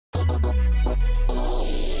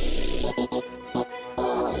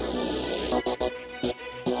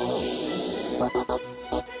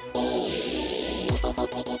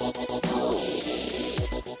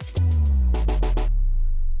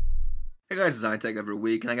guys, it's iTech every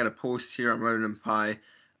week, and I got a post here on Reddit and Pi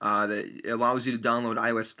that allows you to download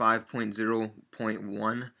iOS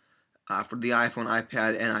 5.0.1 for the iPhone,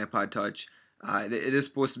 iPad, and iPod Touch. It is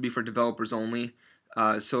supposed to be for developers only.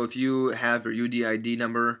 So if you have your UDID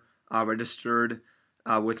number registered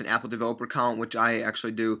with an Apple developer account, which I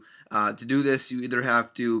actually do, to do this, you either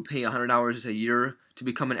have to pay $100 a year to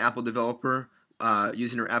become an Apple developer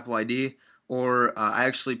using your Apple ID, or I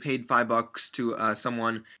actually paid $5 to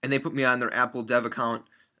someone, and they put me on their Apple Dev account.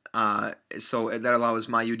 So that allows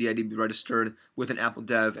my UDID to be registered with an Apple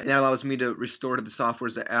Dev, and that allows me to restore to the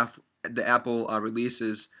softwares that the Apple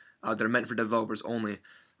releases that are meant for developers only.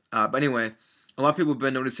 But anyway, a lot of people have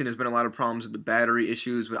been noticing there's been a lot of problems with the battery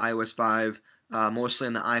issues with iOS 5, mostly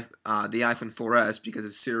in the iPhone 4S because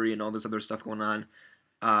of Siri and all this other stuff going on.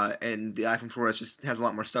 And the iPhone 4S just has a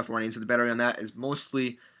lot more stuff running, so the battery on that is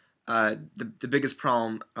mostly the biggest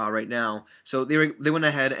problem right now. So they went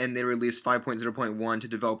ahead and they released 5.0.1 to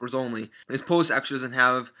developers only. This post actually doesn't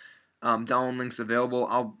have download links available.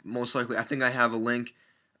 I think I have a link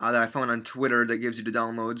that I found on Twitter that gives you the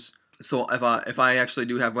downloads. So if I actually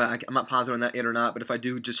do have one, I'm not positive on that yet or not, but if I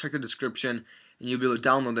do, just check the description and you'll be able to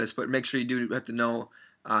download this. But make sure you do have to know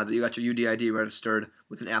that you got your UDID registered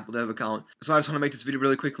with an Apple Dev account. So I just want to make this video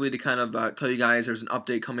really quickly to kind of tell you guys there's an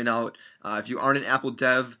update coming out. If you aren't an Apple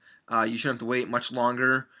Dev, you shouldn't have to wait much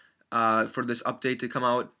longer for this update to come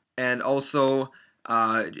out. And also,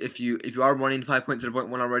 if you are running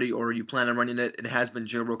 5.0.1 already, or you plan on running it, it has been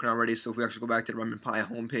jailbroken already. So if we actually go back to the Run and Pi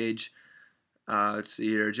homepage, let's see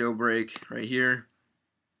here, jailbreak right here.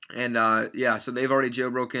 And yeah, so they've already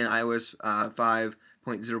jailbroken iOS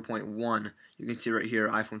 5.0.1. You can see right here,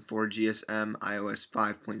 iPhone 4 GSM, iOS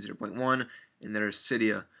 5.0.1, and there's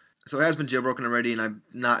Cydia. So it has been jailbroken already, and I'm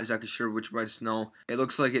not exactly sure which Red Snow. It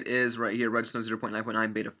looks like it is right here, Red Snow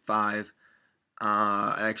 0.9.9 Beta 5.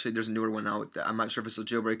 Actually, there's a newer one out. I'm not sure if this will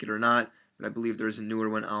jailbreak it or not, but I believe there's a newer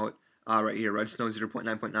one out right here, Red Snow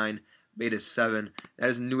 0.9.9 Beta 7. That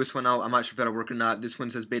is the newest one out. I'm not sure if that'll work or not. This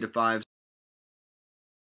one says Beta 5.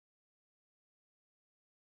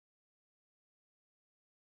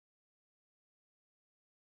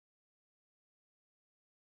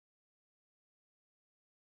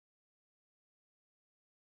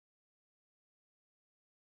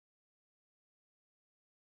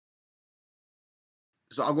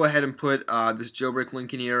 So I'll go ahead and put this jailbreak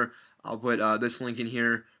link in here. I'll put this link in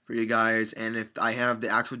here for you guys, and if I have the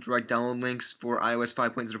actual direct download links for iOS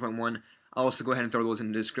 5.0.1, I'll also go ahead and throw those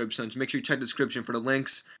in the description. So make sure you check the description for the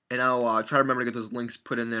links, and I'll try to remember to get those links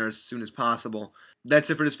put in there as soon as possible. That's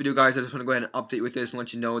it for this video, guys. I just want to go ahead and update with this and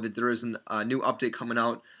let you know that there is a new update coming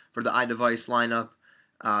out for the iDevice lineup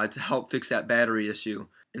to help fix that battery issue,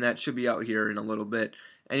 and that should be out here in a little bit.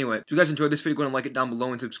 Anyway, if you guys enjoyed this video, go ahead and like it down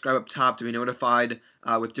below and subscribe up top to be notified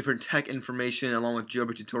with different tech information along with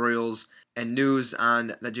jailbreak tutorials and news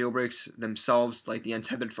on the jailbreaks themselves, like the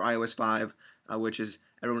Untethered for iOS 5, which is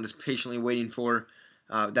everyone is patiently waiting for.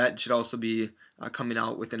 That should also be coming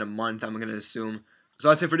out within a month, I'm going to assume. So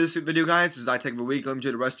that's it for this video, guys. This is iTech every week. Let me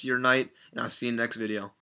enjoy the rest of your night, and I'll see you in the next video.